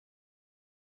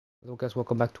Hello guys,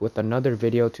 welcome back to with another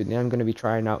video. Today I'm going to be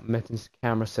trying out Mitten's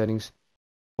camera settings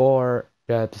for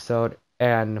the episode,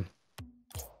 and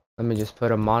let me just put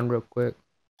them on real quick.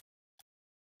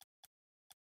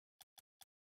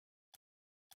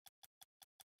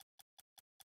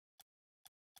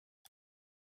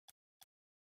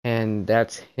 And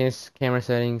that's his camera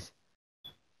settings: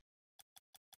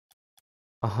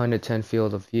 110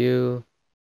 field of view,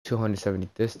 270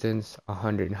 distance,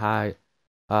 100 height,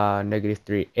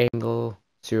 -3 angle,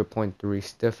 0.3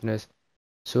 stiffness,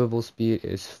 swivel speed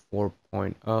is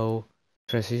 4.0,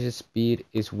 transition speed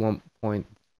is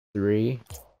 1.3,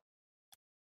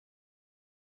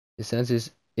 the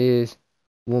census is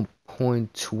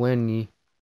 1.20,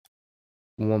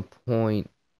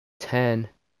 1.10,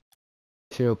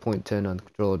 0.10 on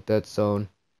control dead zone.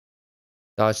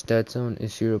 Dodge dead zone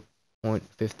is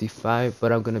 0.55,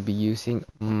 but I'm gonna be using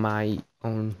my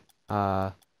own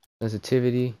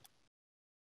sensitivity.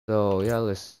 So yeah,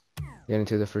 let's get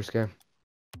into the first game.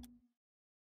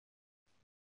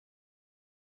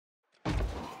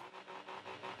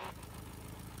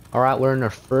 Alright, we're in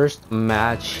our first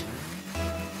match,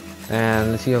 and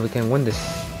let's see if we can win this.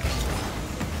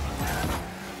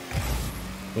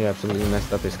 He absolutely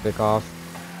messed up his kickoff.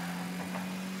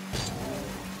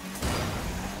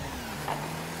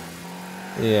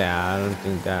 Yeah, I don't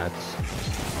think that's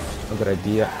a good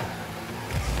idea.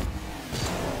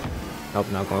 Nope,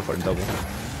 not going for a double.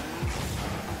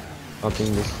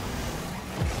 Bumping this.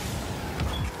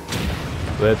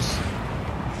 Whips.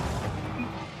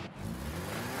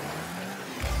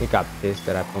 He got pissed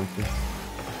that I bumped him.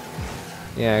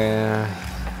 Yeah,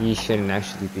 he shouldn't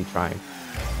actually be trying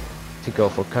to go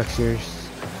for cuxiers.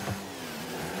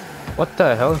 What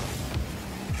the hell?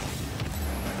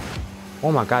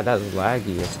 Oh my god, that's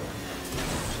laggy.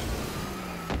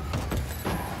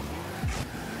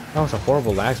 That was a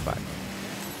horrible lag spot.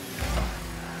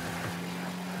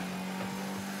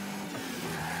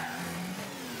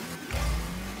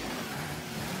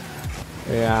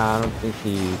 Yeah, I don't think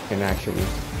he can actually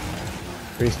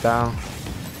freestyle.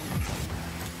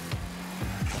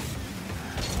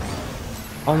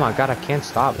 Oh my god, I can't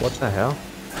stop. What the hell?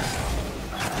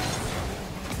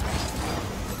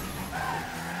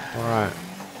 Alright.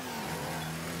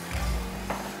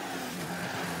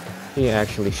 He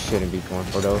actually shouldn't be going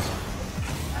for those.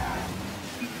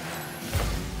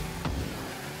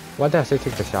 Why did I say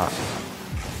take the shot?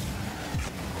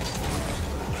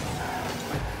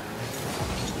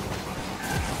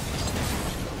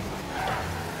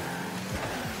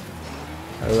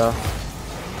 Hello?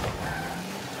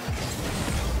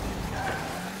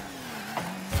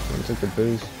 I took the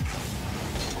boost.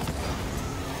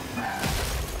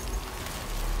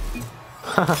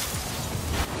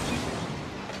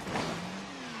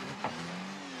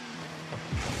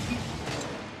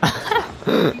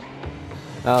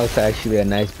 That was actually a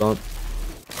nice bump.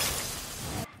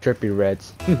 Trippy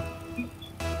Reds.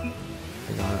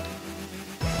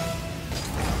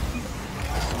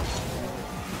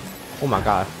 Oh my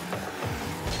god.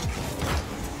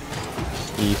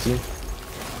 Easy.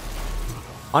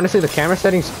 Honestly, the camera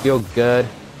settings feel good.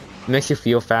 Makes you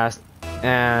feel fast.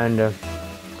 And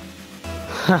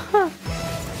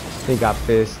he got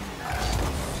pissed.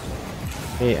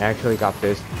 He actually got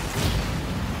pissed.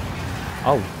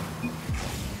 Oh.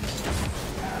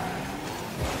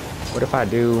 What if I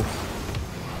do?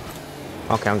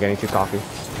 Okay, I'm getting too coffee.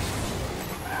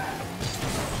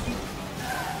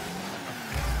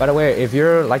 By the way, if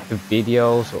you're like the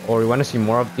videos or you want to see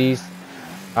more of these,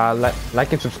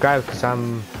 like and subscribe, because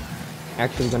I'm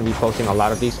actually going to be posting a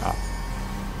lot of these. I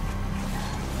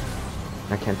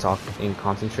can't talk and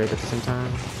concentrate at the same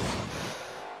time.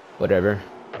 Whatever.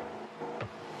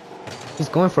 He's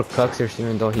going for cuxiers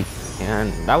even though he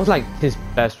can. That was like his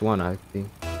best one, I think.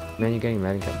 Man, you're getting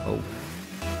mad and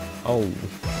oh.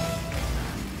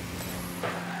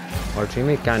 Our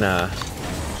teammate kinda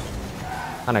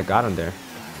got him there.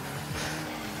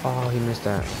 Oh, he missed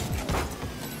that.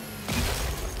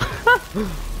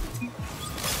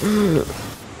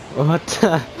 What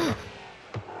the?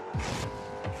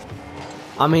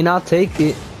 I mean, I'll take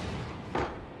it.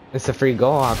 It's a free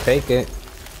goal, I'll take it.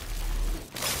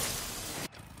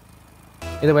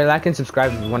 Either way, like and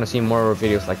subscribe if you want to see more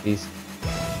videos like these.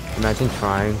 Imagine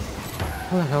trying.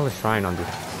 Who the hell is trying on this?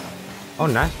 Oh,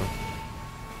 nice one.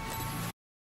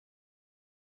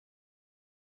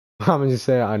 I'm gonna just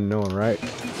say I know him, right?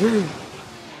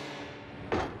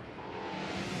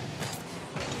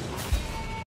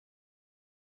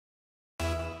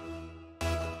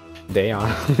 They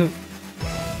are.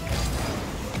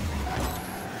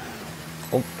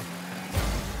 Oh.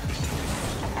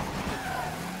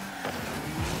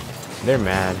 They're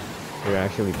mad. They're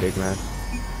actually big mad.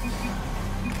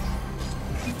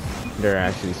 They're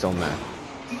actually so mad.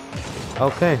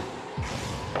 Okay.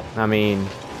 I mean,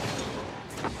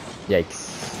 yikes.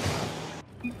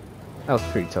 That was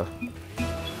pretty tough.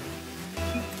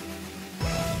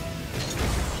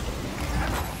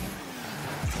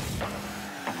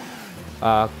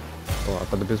 Oh, I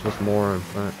thought the biz was more in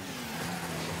front.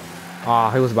 Oh,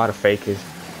 he was about to fake his.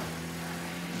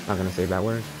 Not gonna say bad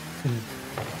words.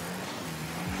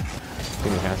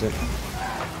 Think he has it.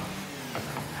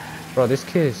 Bro, this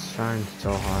kid is trying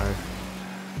so hard.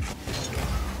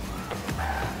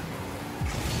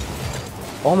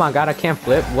 Oh my god, I can't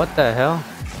flip. What the hell?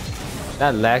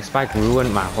 That lag spike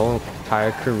ruined my whole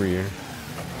entire career.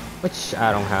 Which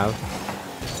I don't have.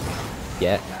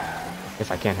 Yet.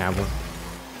 If I can't have one.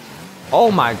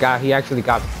 Oh my god, he actually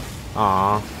got...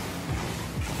 Aww.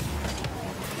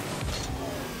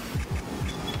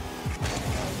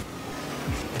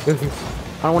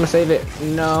 I don't want to save it.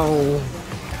 No.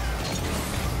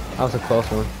 That was a close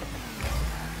one.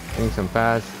 Getting some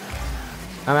pads.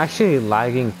 I'm actually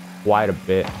lagging quite a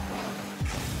bit.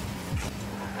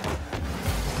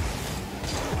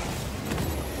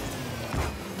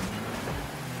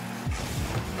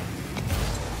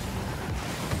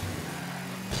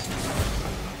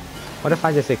 What if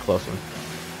I just say close one?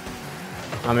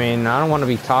 I mean, I don't want to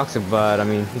be toxic, but I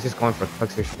mean, he's just going for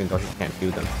clickers even though he can't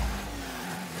do them.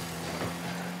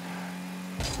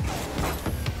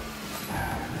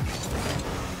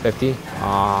 $50?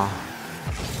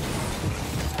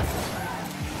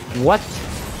 What?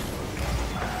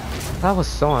 That was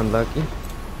so unlucky.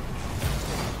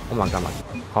 Oh my god, my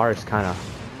car is kind of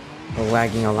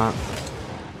lagging a lot.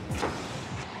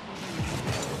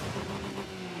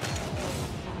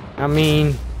 I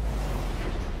mean,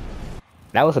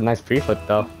 that was a nice pre-flip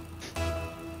though.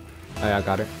 Oh yeah, I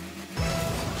got it.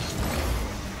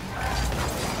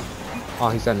 Oh,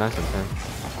 he said nice one.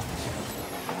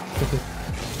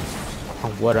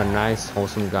 Oh, what a nice,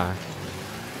 wholesome guy.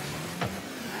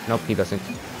 Nope, he doesn't.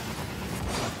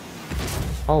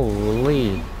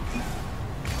 Holy.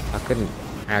 I couldn't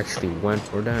actually win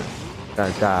for that.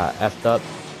 That got effed up.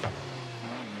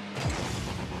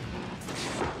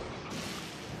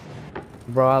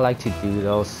 Bro, I like to do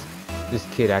those. This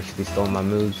kid actually stole my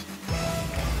moves.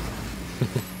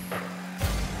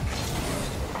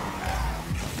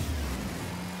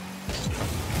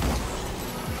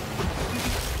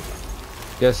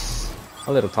 Just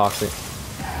a little toxic.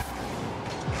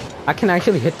 I can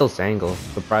actually hit those angles,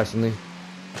 surprisingly.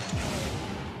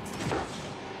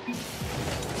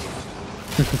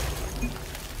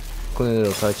 Clean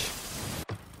little touch.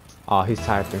 Oh, he's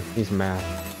typing. He's mad.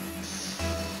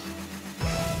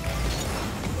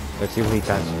 Let's see what he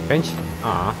types. Pinch?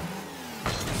 Ah.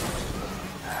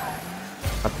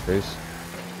 Got the boost.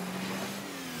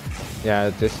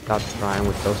 Yeah, just stop trying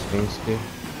with those things, dude.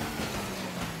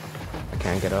 I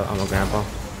can't get up. I'm a grandpa.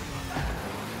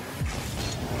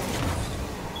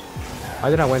 Why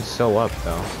did I went so up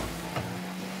though?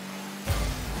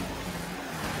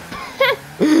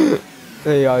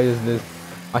 There you go, use this.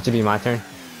 Watch it be my turn.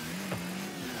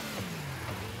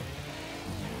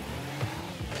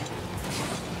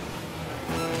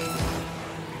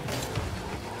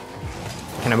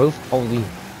 Can I move? Holy.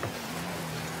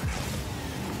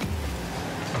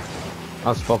 I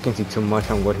was focusing too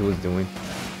much on what he was doing.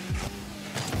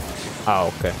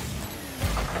 Oh, okay.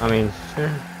 I mean,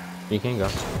 sure. You can go.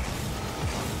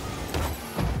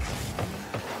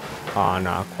 Oh,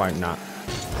 no, quite not.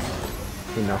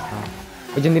 Enough now.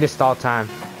 We just need to stall time.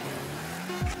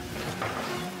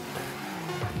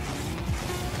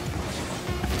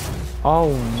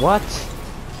 Oh, what?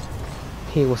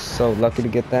 He was so lucky to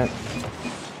get that.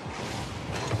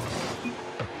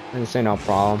 This ain't no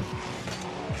problem.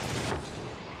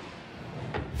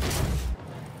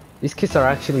 These kids are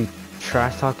actually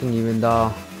trash talking even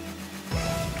though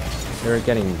they're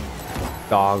getting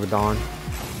dogged on.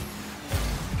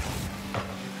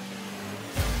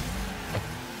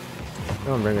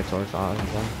 Don't bring it towards us.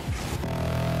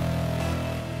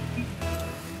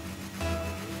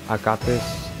 I got this.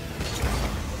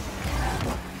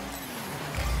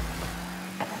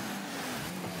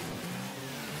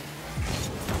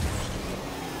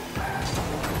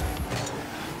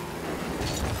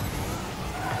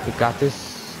 We got this.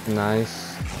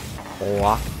 Nice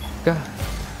block.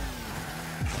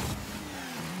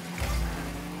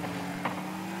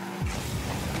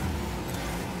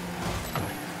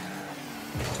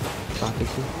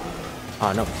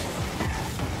 Oh no.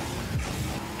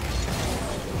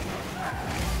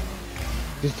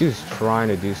 This dude's trying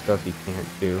to do stuff he can't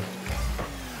do.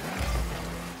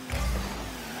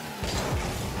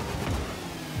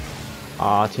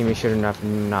 Aw, teammate shouldn't have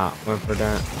not went for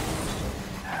that.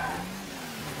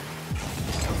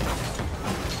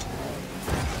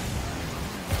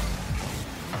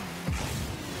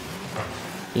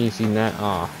 You seen that?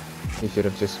 Aw, he should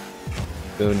have just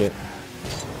boomed it.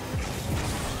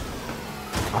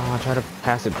 Oh, I tried to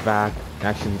pass it back.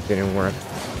 Actually, it didn't work.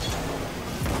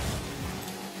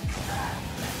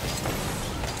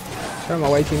 Turn my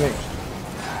way, teammate.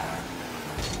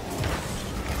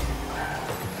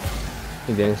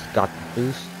 He then got the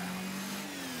boost.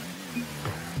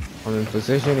 I'm in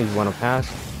position. He's want to pass,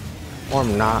 or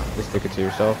I'm not. Just stick it to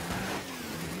yourself.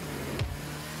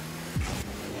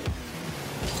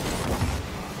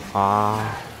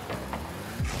 Ah.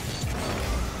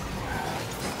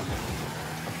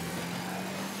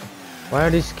 Why are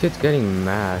these kids getting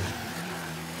mad?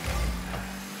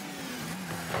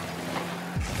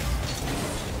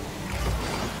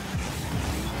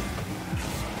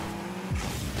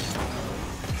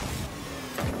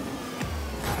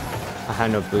 I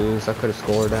had no boost. I could have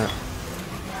scored that.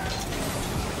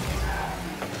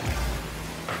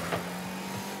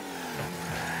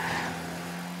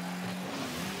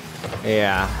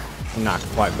 Yeah, not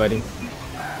quite, buddy.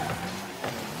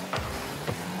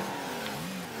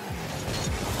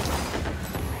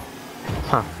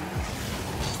 Huh.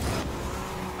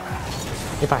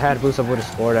 If I had a boost, I would have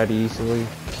scored that easily.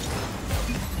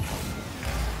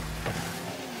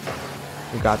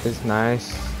 You got this,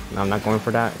 nice. No, I'm not going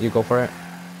for that. You go for it.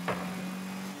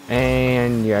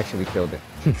 And you actually killed it.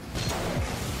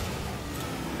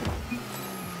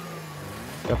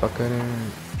 If I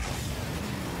couldn't.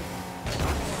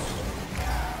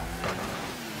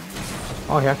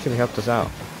 Oh, he actually helped us out.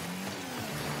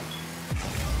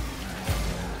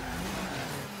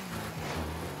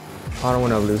 I don't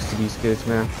want to lose to these kids,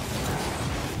 man.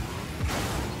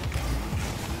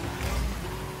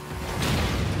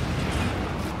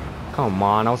 Come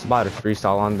on, I was about to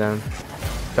freestyle on them.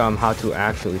 Tell them how to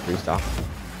actually freestyle.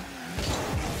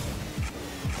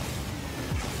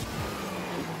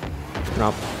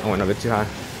 Nope, I went a bit too high.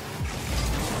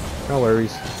 No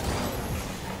worries.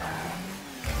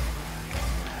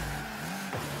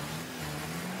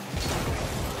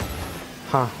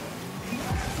 Huh.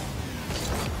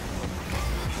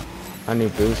 I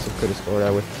need boost. I could have scored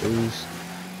that with boost.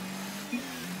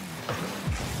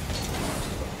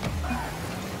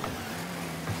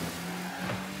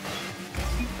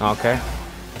 Okay.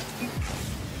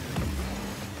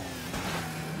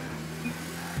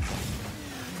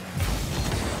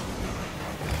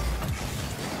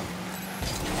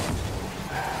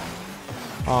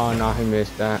 Oh no, he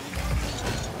missed that.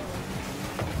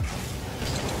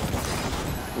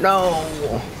 No.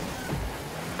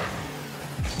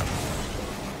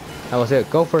 That was it.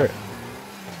 Go for it.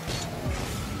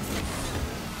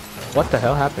 What the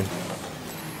hell happened?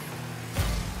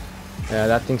 Yeah,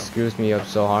 that thing screws me up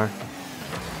so hard.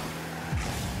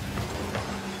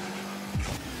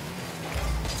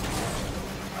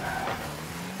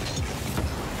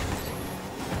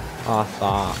 Oh,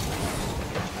 stop.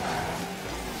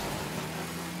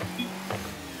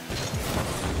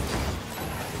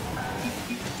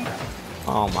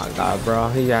 Oh my god, bro.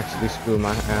 He actually screwed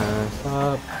my ass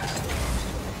up.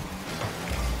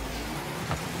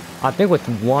 I think with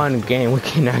one game, we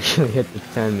can actually hit the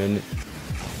 10 minutes.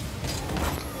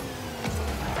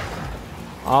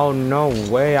 Oh, no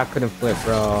way I couldn't flip,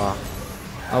 bro.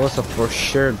 That was a for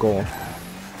sure goal.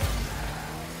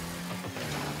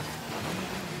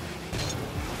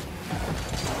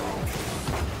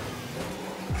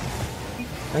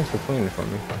 Thanks for cleaning for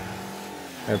me.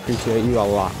 I appreciate you a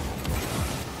lot.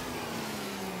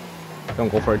 Don't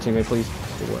go for a teammate, please.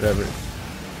 Or whatever.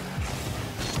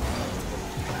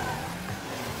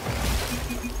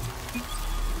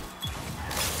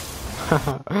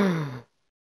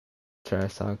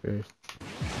 Trash talkers.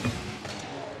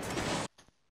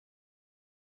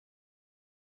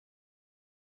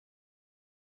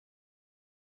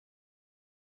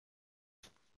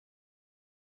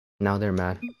 Now they're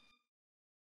mad.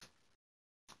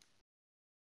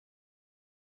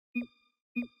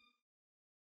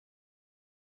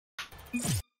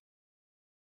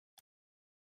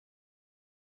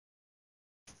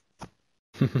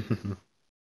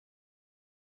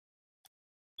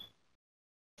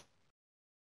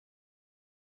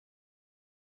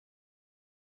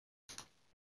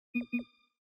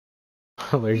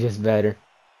 We're just better.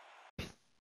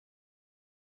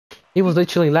 He was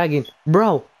literally lagging.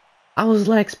 Bro, I was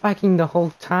lag spiking the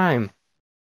whole time.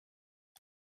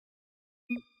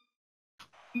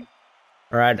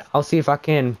 Alright, I'll see if I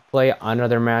can play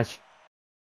another match.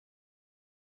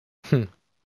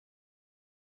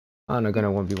 I'm not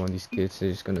gonna 1v1 these kids.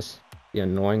 They're just gonna be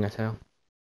annoying as hell.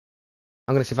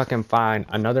 I'm gonna see if I can find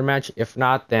another match. If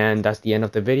not, then that's the end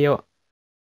of the video.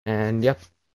 And yep.